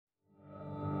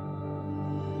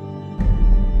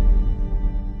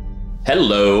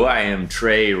Hello, I am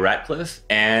Trey Ratcliff,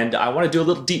 and I want to do a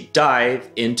little deep dive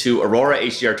into Aurora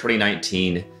HDR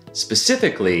 2019,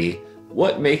 specifically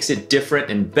what makes it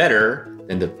different and better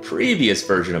than the previous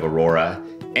version of Aurora,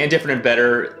 and different and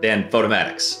better than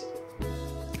Photomatix.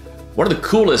 One of the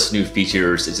coolest new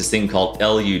features is this thing called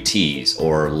LUTs,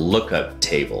 or lookup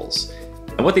tables.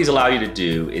 And what these allow you to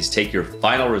do is take your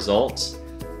final results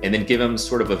and then give them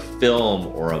sort of a film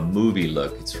or a movie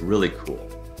look. It's really cool.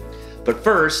 But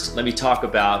first, let me talk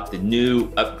about the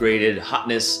new upgraded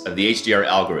hotness of the HDR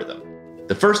algorithm.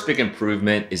 The first big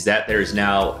improvement is that there's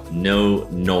now no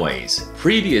noise.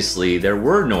 Previously, there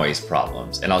were noise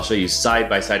problems, and I'll show you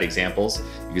side-by-side examples.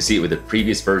 You can see it with the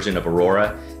previous version of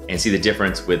Aurora and see the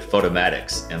difference with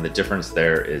Photomatix, and the difference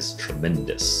there is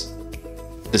tremendous.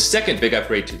 The second big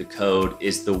upgrade to the code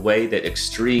is the way that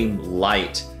extreme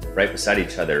light right beside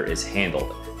each other is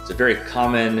handled. It's a very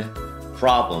common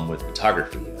problem with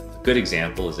photography. A good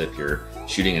example is if you're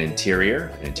shooting an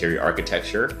interior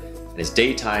architecture, and it's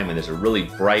daytime and there's a really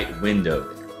bright window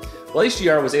there. Well,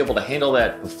 HDR was able to handle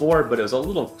that before, but it was a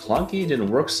little clunky, didn't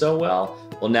work so well.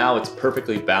 Well, now it's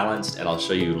perfectly balanced, and I'll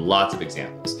show you lots of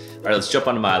examples. All right, let's jump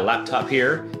onto my laptop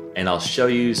here, and I'll show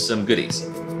you some goodies.